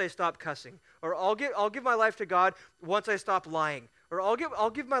once I stop cussing, or I'll give my life to God once I stop lying, or I'll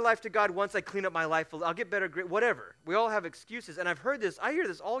give my life to God once I clean up my life, I'll get better, whatever. We all have excuses, and I hear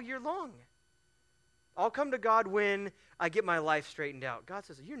this all year long. I'll come to God when I get my life straightened out. God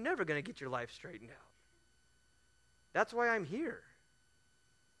says, you're never going to get your life straightened out. That's why I'm here.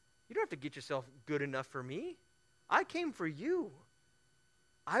 You don't have to get yourself good enough for me. I came for you.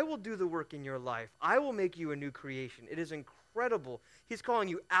 I will do the work in your life. I will make you a new creation. It is incredible. He's calling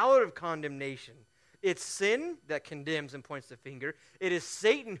you out of condemnation. It's sin that condemns and points the finger. It is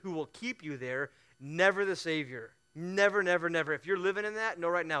Satan who will keep you there, never the Savior. Never, never, never. If you're living in that, know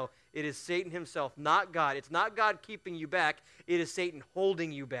right now, it is Satan himself, not God. It's not God keeping you back. It is Satan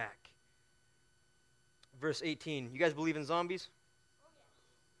holding you back. Verse 18. You guys believe in zombies?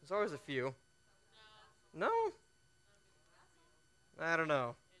 There's always a few. No? I don't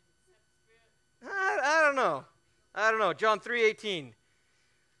know. I don't know. John 3:18.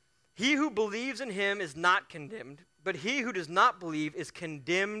 He who believes in him is not condemned, but he who does not believe is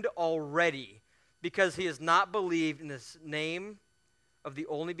condemned already, because he has not believed in the name of the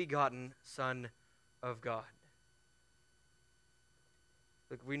only begotten Son of God.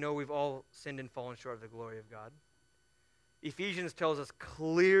 Look, we know we've all sinned and fallen short of the glory of God. Ephesians tells us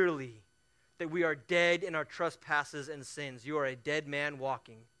clearly that we are dead in our trespasses and sins. You are a dead man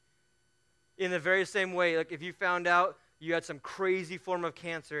walking. In the very same way, like if you found out you had some crazy form of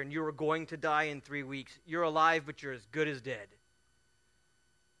cancer and you were going to die in 3 weeks, you're alive, but you're as good as dead.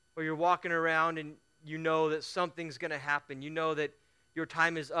 Or you're walking around and you know that something's going to happen. You know that your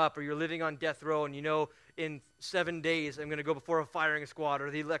time is up, or you're living on death row and you know in 7 days I'm going to go before a firing squad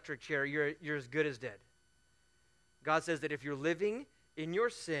or the electric chair. You're as good as dead. God says that if you're living in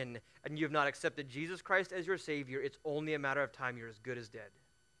your sin and you have not accepted Jesus Christ as your Savior, it's only a matter of time. You're as good as dead.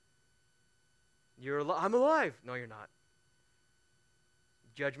 I'm alive. No, you're not.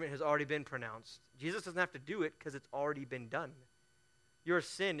 Judgment has already been pronounced. Jesus doesn't have to do it because it's already been done. Your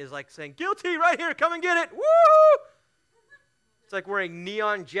sin is like saying, guilty, right here, come and get it. Woo! It's like wearing a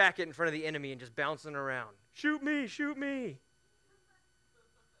neon jacket in front of the enemy and just bouncing around. Shoot me, shoot me.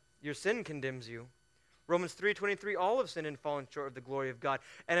 Your sin condemns you. Romans 3:23, all have sinned and fallen short of the glory of God.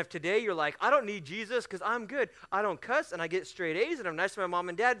 And if today you're like, I don't need Jesus because I'm good. I don't cuss and I get straight A's and I'm nice to my mom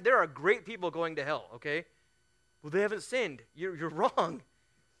and dad. There are great people going to hell, okay? Well, they haven't sinned. You're wrong.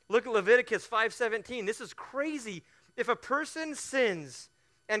 Look at Leviticus 5:17. This is crazy. If a person sins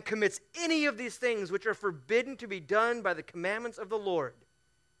and commits any of these things which are forbidden to be done by the commandments of the Lord,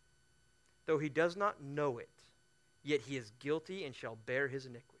 though he does not know it, yet he is guilty and shall bear his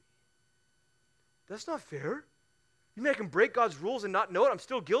iniquity. That's not fair. You make him break God's rules and not know it? I'm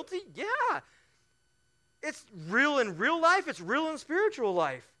still guilty? Yeah. It's real in real life. It's real in spiritual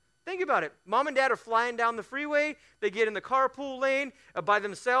life. Think about it. Mom and dad are flying down the freeway. They get in the carpool lane by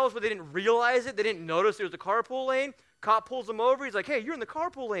themselves, but they didn't realize it. They didn't notice there was a carpool lane. Cop pulls them over. He's like, hey, you're in the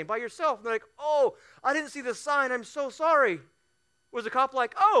carpool lane by yourself. And they're like, oh, I didn't see the sign. I'm so sorry. Was the cop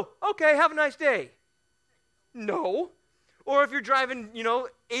like, oh, okay, have a nice day? No. Or if you're driving,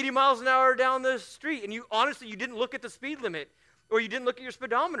 80 miles an hour down the street and you didn't look at the speed limit or you didn't look at your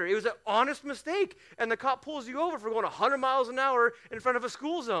speedometer. It was an honest mistake. And the cop pulls you over for going 100 miles an hour in front of a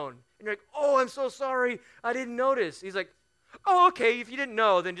school zone. And you're like, oh, I'm so sorry. I didn't notice. He's like, oh, okay, if you didn't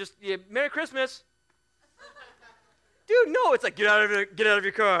know, then just, Merry Christmas. Dude, no, it's like, get out of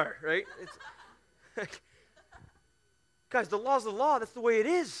your car, right? It's like, guys, the law's the law. That's the way it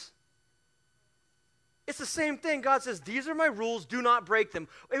is. It's the same thing. God says, these are my rules. Do not break them.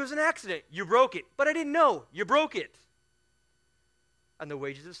 It was an accident. You broke it. But I didn't know. You broke it. And the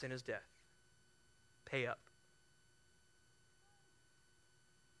wages of sin is death. Pay up.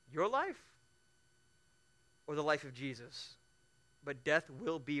 your life or the life of Jesus. But death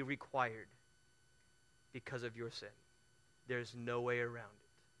will be required because of your sin. There's no way around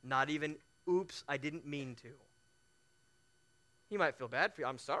it. Not even, oops, I didn't mean to. You might feel bad for you.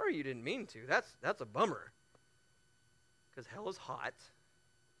 I'm sorry you didn't mean to. That's a bummer. Because hell is hot.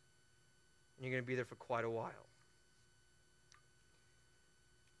 And you're going to be there for quite a while.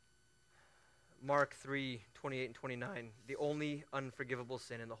 Mark 3:28 and 29, the only unforgivable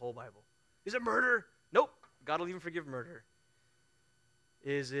sin in the whole Bible. Is it murder? Nope. God will even forgive murder.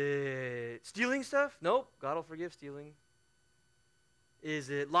 Is it stealing stuff? Nope. God will forgive stealing.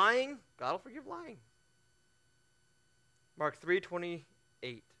 Is it lying? God will forgive lying. Mark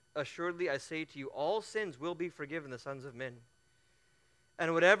 3:28, assuredly I say to you, all sins will be forgiven the sons of men,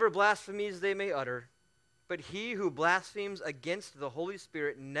 and whatever blasphemies they may utter. But he who blasphemes against the Holy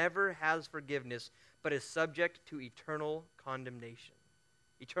Spirit never has forgiveness, but is subject to eternal condemnation.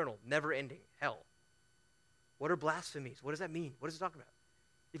 Eternal, never-ending, hell. What are blasphemies? What does that mean? What is it talking about?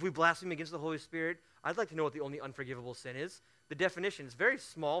 If we blaspheme against the Holy Spirit, I'd like to know what the only unforgivable sin is. The definition is very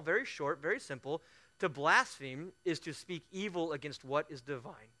small, very short, very simple. To blaspheme is to speak evil against what is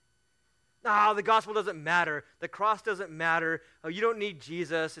divine. No, the gospel doesn't matter. The cross doesn't matter. Oh, you don't need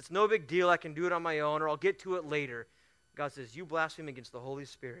Jesus. It's no big deal. I can do it on my own, or I'll get to it later. God says, you blaspheme against the Holy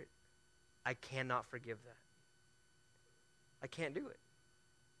Spirit. I cannot forgive that. I can't do it.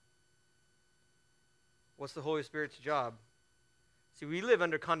 What's the Holy Spirit's job? See, we live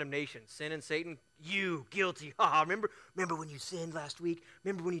under condemnation. Sin and Satan, you, guilty. Remember when you sinned last week?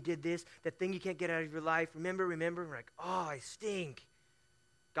 Remember when you did this? That thing you can't get out of your life? Remember? We're like, I stink.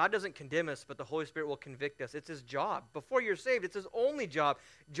 God doesn't condemn us, but the Holy Spirit will convict us. It's his job. Before you're saved, it's his only job.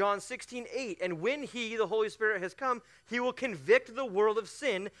 John 16:8, and when he, the Holy Spirit, has come, he will convict the world of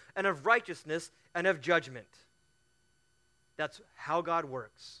sin and of righteousness and of judgment. That's how God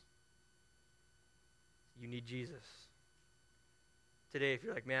works. You need Jesus. Today, if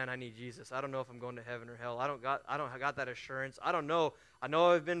you're like, man, I need Jesus. I don't know if I'm going to heaven or hell. I don't got that assurance. I don't know. I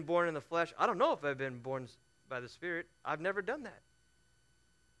know I've been born in the flesh. I don't know if I've been born by the Spirit. I've never done that.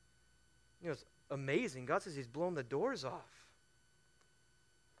 You know, it's amazing. God says he's blown the doors off.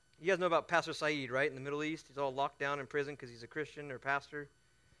 You guys know about Pastor Saeed, right, in the Middle East? He's all locked down in prison because he's a Christian or pastor.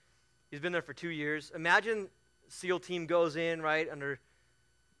 He's been there for 2 years. Imagine SEAL team goes in, right, under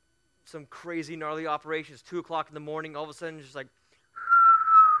some crazy, gnarly operations, 2 o'clock in the morning. All of a sudden, just like,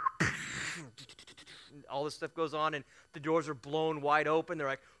 all this stuff goes on, and the doors are blown wide open. They're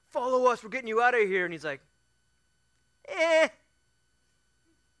like, follow us. We're getting you out of here. And he's like,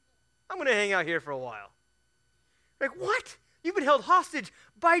 I'm going to hang out here for a while. Like, what? You've been held hostage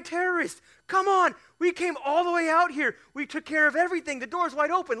by terrorists. Come on. We came all the way out here. We took care of everything. The door's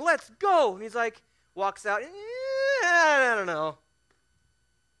wide open. Let's go. And he's like, walks out. I don't know.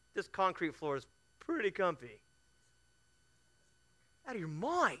 This concrete floor is pretty comfy. Out of your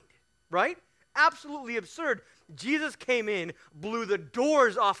mind, right? Absolutely absurd. Jesus came in, blew the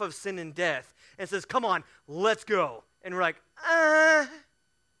doors off of sin and death, and says, come on, let's go. And we're like, I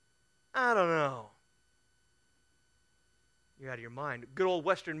don't know. You're out of your mind. Good old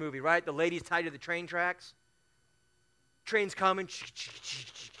Western movie, right? The lady's tied to the train tracks. Train's coming.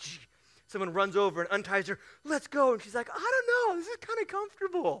 Someone runs over and unties her. Let's go. And she's like, I don't know. This is kind of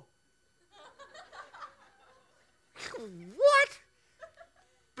comfortable. What?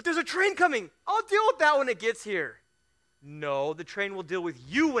 But there's a train coming. I'll deal with that when it gets here. No, the train will deal with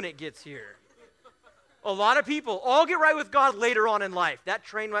you when it gets here. A lot of people all get right with God later on in life. That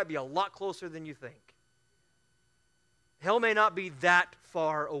train might be a lot closer than you think. Hell may not be that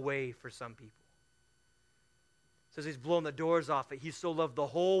far away for some people. It says he's blown the doors off it. He so loved the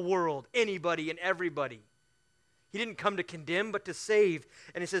whole world, anybody and everybody. He didn't come to condemn, but to save.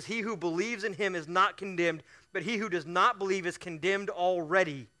 And it says, he who believes in him is not condemned, but he who does not believe is condemned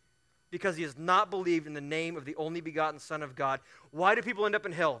already, because he has not believed in the name of the only begotten Son of God. Why do people end up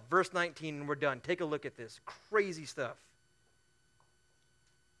in hell? Verse 19, and we're done. Take a look at this. Crazy stuff.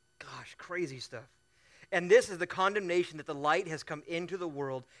 Gosh, crazy stuff. And this is the condemnation that the light has come into the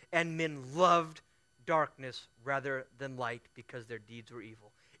world, and men loved darkness rather than light because their deeds were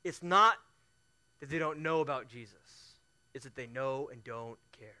evil. It's not that they don't know about Jesus. It's that they know and don't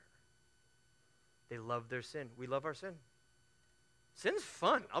care. They love their sin. We love our sin. Sin's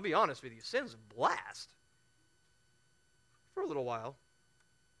fun. I'll be honest with you. Sin's a blast. For a little while.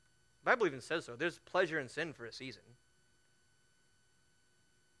 The Bible even says so. There's pleasure in sin for a season.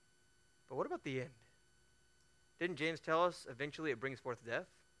 But what about the end? Didn't James tell us eventually it brings forth death?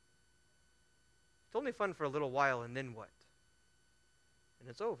 It's only fun for a little while, and then what? And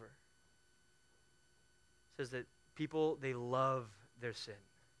it's over. It says that people, they love their sin.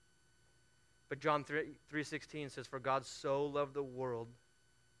 But John 3:16 says, "For God so loved the world,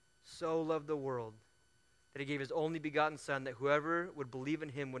 that he gave his only begotten Son, that whoever would believe in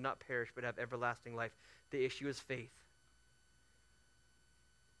him would not perish but have everlasting life." The issue is faith.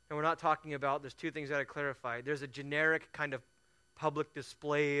 And we're not talking about, there's two things that I clarify. There's a generic kind of public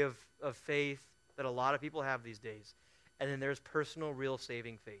display of faith that a lot of people have these days. And then there's personal, real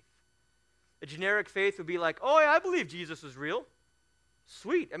saving faith. A generic faith would be like, oh, yeah, I believe Jesus is real.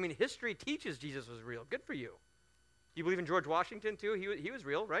 Sweet. I mean, history teaches Jesus was real. Good for you. You believe in George Washington, too? He was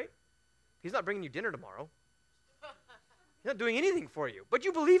real, right? He's not bringing you dinner tomorrow. He's not doing anything for you. But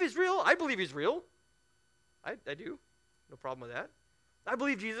you believe he's real? I believe he's real. I do. No problem with that. I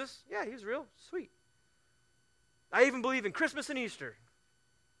believe Jesus. Yeah, he's real. Sweet. I even believe in Christmas and Easter.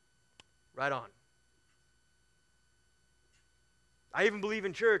 Right on. I even believe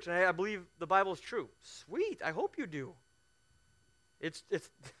in church, and I believe the Bible is true. Sweet. I hope you do. It's it's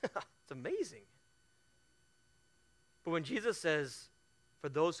amazing. But when Jesus says, "For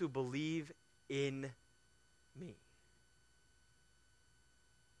those who believe in me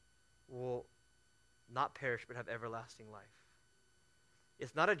will not perish but have everlasting life,"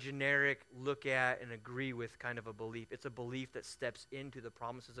 it's not a generic look at and agree with kind of a belief. It's a belief that steps into the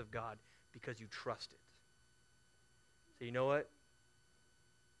promises of God because you trust it. So you know what?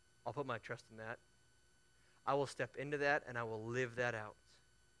 I'll put my trust in that. I will step into that and I will live that out.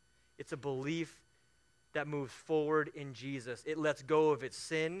 It's a belief that moves forward in Jesus. It lets go of its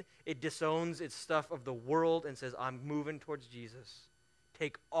sin. It disowns its stuff of the world and says, I'm moving towards Jesus.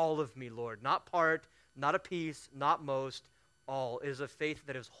 Take all of me, Lord. Not part, not a piece, not most, all. It is a faith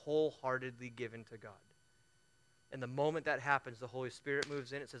that is wholeheartedly given to God. And the moment that happens, the Holy Spirit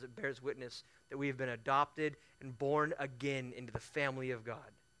moves in. It says it bears witness that we have been adopted and born again into the family of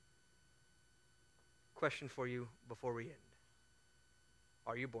God. Question for you before we end.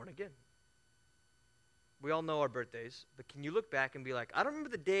 Are you born again? We all know our birthdays, but can you look back and be like, I don't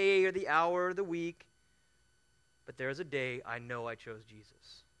remember the day or the hour or the week, but there's a day I know I chose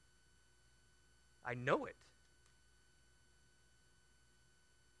Jesus. I know it.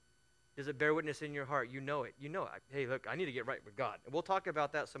 Does it bear witness in your heart? You know it. You know it. Hey, look, I need to get right with God. And we'll talk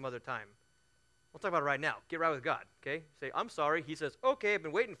about that some other time. We'll talk about it right now. Get right with God, okay? Say, I'm sorry. He says, okay, I've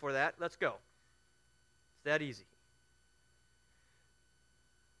been waiting for that. Let's go. It's that easy.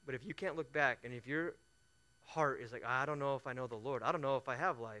 But if you can't look back, and if your heart is like, I don't know if I know the Lord. I don't know if I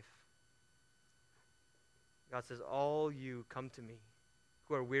have life. God says, all you come to me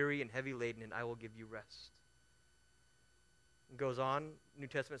who are weary and heavy laden, and I will give you rest. It goes on, New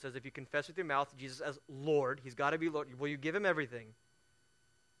Testament says, if you confess with your mouth Jesus as Lord, he's got to be Lord. Will you give him everything?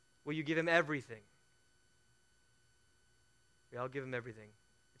 Will you give him everything? Yeah, I'll give him everything.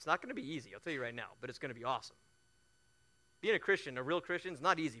 It's not going to be easy, I'll tell you right now, but it's going to be awesome. Being a Christian, a real Christian, is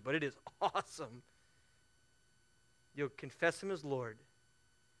not easy, but it is awesome. You'll confess him as Lord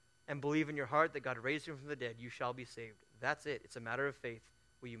and believe in your heart that God raised him from the dead, you shall be saved. That's it. It's a matter of faith.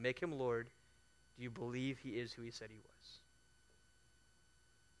 Will you make him Lord? Do you believe he is who he said he was?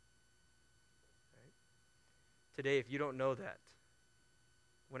 Right? Today, if you don't know that,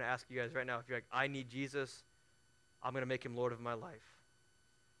 I want to ask you guys right now, if you're like, I need Jesus, I'm going to make him Lord of my life.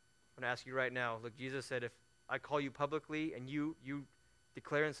 I'm going to ask you right now, look, Jesus said, if I call you publicly and you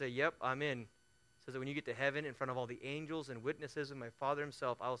declare and say, yep, I'm in, says that when you get to heaven in front of all the angels and witnesses and my Father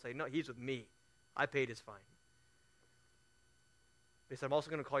himself, I will say, no, he's with me. I paid his fine. He said, I'm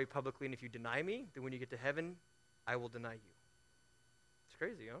also going to call you publicly, and if you deny me, then when you get to heaven, I will deny you. It's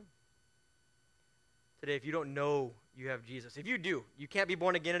crazy, huh? Today, if you don't know you have Jesus, if you do, you can't be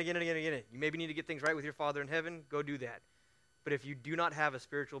born again and again and again and again. You maybe need to get things right with your Father in heaven, go do that. But if you do not have a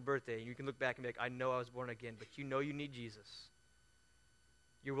spiritual birthday, and you can look back and be like, I know I was born again, but you know you need Jesus.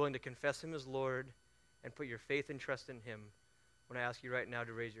 You're willing to confess him as Lord and put your faith and trust in him. When I ask you right now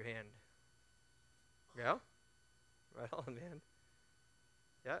to raise your hand. Yeah? Right on, man.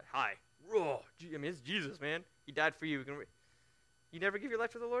 Yeah? Hi. Oh, I mean, it's Jesus, man. He died for you. You never give your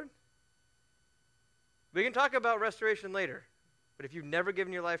life to the Lord? We can talk about restoration later. But if you've never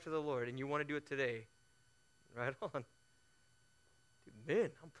given your life to the Lord and you want to do it today, right on. Dude, man,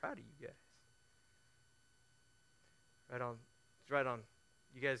 I'm proud of you guys. Right on. It's right on.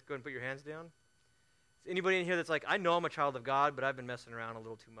 You guys go ahead and put your hands down. Is anybody in here that's like, I know I'm a child of God, but I've been messing around a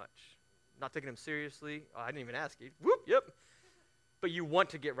little too much? Not taking him seriously. Oh, I didn't even ask you. Whoop, yep. But you want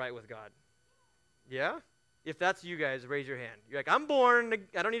to get right with God. Yeah? If that's you guys, raise your hand. You're like, I'm born.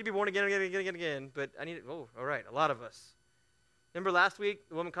 I don't need to be born again, but I need it. Oh, all right. A lot of us. Remember last week,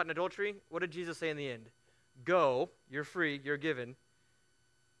 the woman caught in adultery? What did Jesus say in the end? Go, you're free, you're given,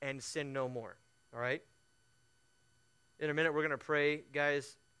 and sin no more. All right? In a minute, we're going to pray.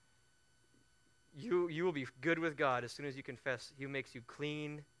 Guys, you will be good with God as soon as you confess. He makes you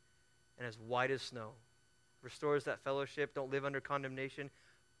clean and as white as snow. Restores that fellowship. Don't live under condemnation.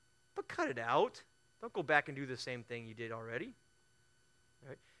 But cut it out. Don't go back and do the same thing you did already. All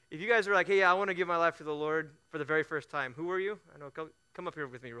right? If you guys are like, hey, yeah, I want to give my life to the Lord for the very first time, who are you? I know. Come up here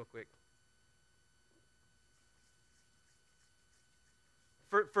with me real quick.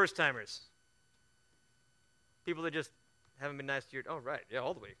 First timers. People that just haven't been nice to your. Oh, right. Yeah,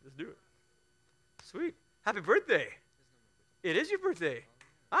 all the way. Let's do it. Sweet. Happy birthday. It is your birthday.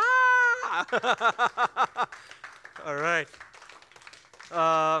 Ah! All right.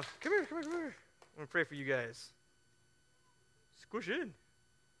 Come here. I'm going to pray for you guys. Squish in.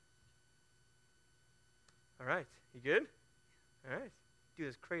 All right. You good? All right. Dude,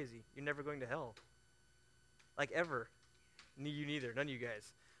 that's crazy. You're never going to hell. Like ever. You neither. None of you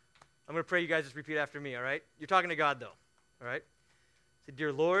guys. I'm going to pray you guys just repeat after me, all right? You're talking to God, though, all right? Say,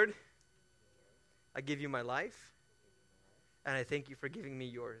 dear Lord, I give you my life, and I thank you for giving me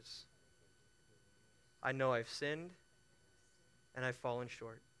yours. I know I've sinned, and I've fallen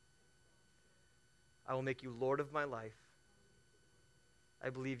short. I will make you Lord of my life. I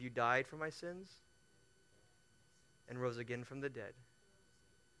believe you died for my sins and rose again from the dead.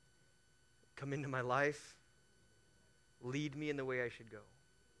 Come into my life. Lead me in the way I should go.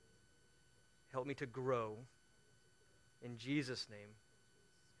 Help me to grow. In Jesus' name,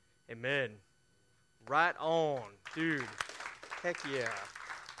 amen. Right on, dude. Heck yeah.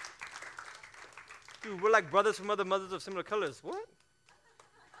 Dude, we're like brothers from other mothers of similar colors. What?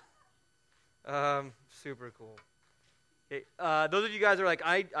 Super cool. Okay, those of you guys are like,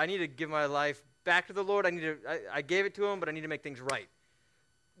 I need to give my life back to the Lord. I gave it to him, but I need to make things right.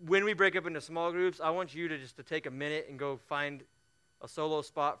 When we break up into small groups, I want you to just to take a minute and go find a solo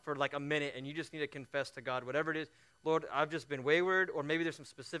spot for like a minute, and you just need to confess to God, whatever it is. Lord, I've just been wayward, or maybe there's some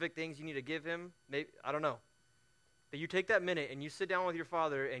specific things you need to give him. Maybe, I don't know. But you take that minute, and you sit down with your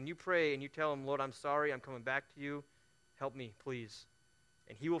Father, and you pray, and you tell him, Lord, I'm sorry, I'm coming back to you. Help me, please.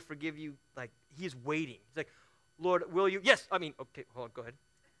 And he will forgive you. Like, he is waiting. He's like, Lord, will you? Yes. Okay, hold on, go ahead.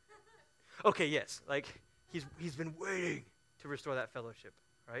 Okay, yes. Like, he's been waiting to restore that fellowship,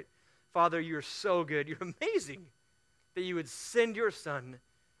 right? Father, you're so good. You're amazing that you would send your Son.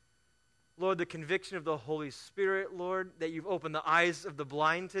 Lord, the conviction of the Holy Spirit, Lord, that you've opened the eyes of the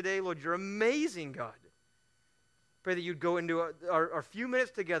blind today. Lord, you're amazing, God. Pray that you'd go into our few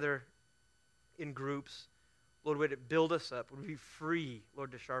minutes together in groups. Lord, would it build us up? Would we be free,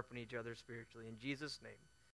 Lord, to sharpen each other spiritually? In Jesus' name.